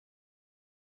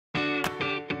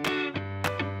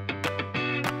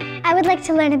I would like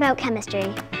to learn about chemistry.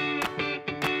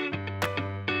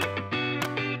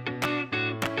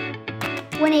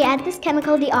 When I add this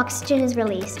chemical, the oxygen is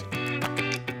released.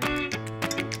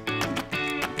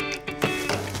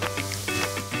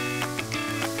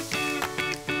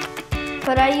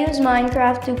 Could I use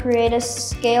Minecraft to create a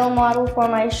scale model for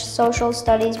my social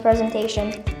studies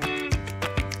presentation?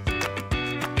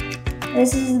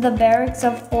 This is the barracks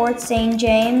of Fort St.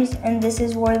 James, and this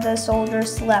is where the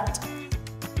soldiers slept.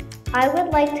 I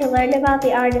would like to learn about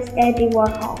the artist Andy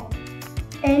Warhol.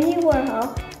 Andy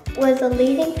Warhol was a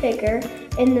leading figure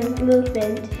in the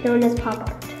movement known as pop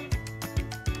art.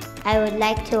 I would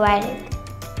like to write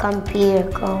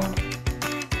computer code.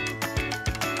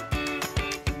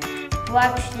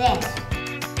 Watch this.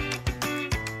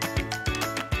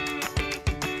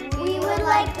 We would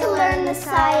like to learn the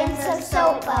science of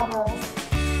soap bubbles.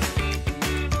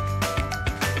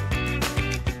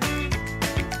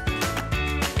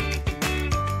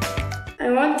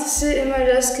 I want to sit in my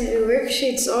desk and do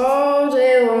worksheets all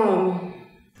day long.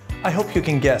 I hope you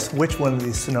can guess which one of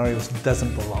these scenarios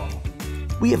doesn't belong.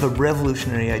 We have a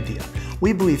revolutionary idea.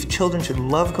 We believe children should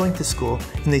love going to school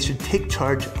and they should take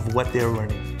charge of what they are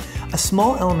learning. A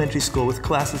small elementary school with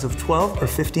classes of 12 or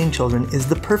 15 children is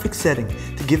the perfect setting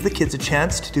to give the kids a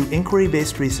chance to do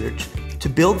inquiry-based research, to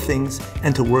build things,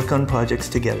 and to work on projects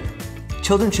together.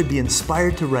 Children should be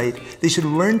inspired to write, they should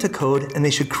learn to code, and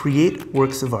they should create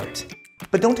works of art.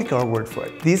 But don't take our word for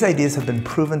it. These ideas have been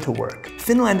proven to work.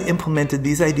 Finland implemented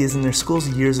these ideas in their schools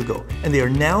years ago, and they are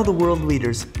now the world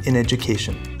leaders in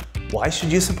education. Why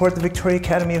should you support the Victoria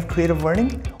Academy of Creative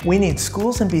Learning? We need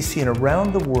schools in BC and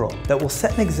around the world that will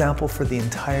set an example for the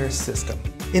entire system.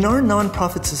 In our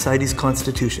nonprofit society's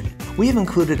constitution, we have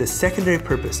included a secondary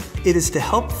purpose. It is to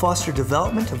help foster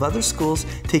development of other schools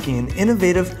taking an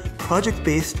innovative,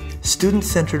 project-based,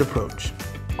 student-centered approach.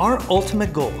 Our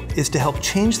ultimate goal is to help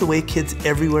change the way kids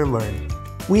everywhere learn.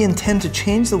 We intend to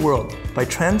change the world by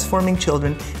transforming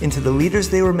children into the leaders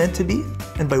they were meant to be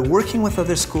and by working with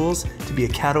other schools to be a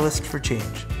catalyst for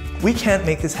change. We can't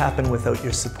make this happen without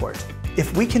your support.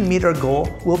 If we can meet our goal,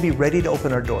 we'll be ready to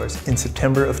open our doors in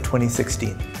September of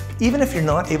 2016. Even if you're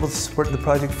not able to support the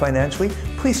project financially,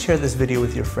 please share this video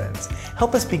with your friends.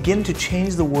 Help us begin to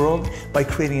change the world by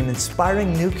creating an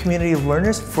inspiring new community of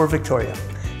learners for Victoria.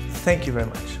 Thank you very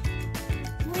much.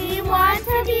 We want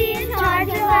to be in charge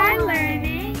of our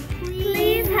learning.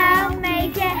 Please help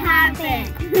make it happen.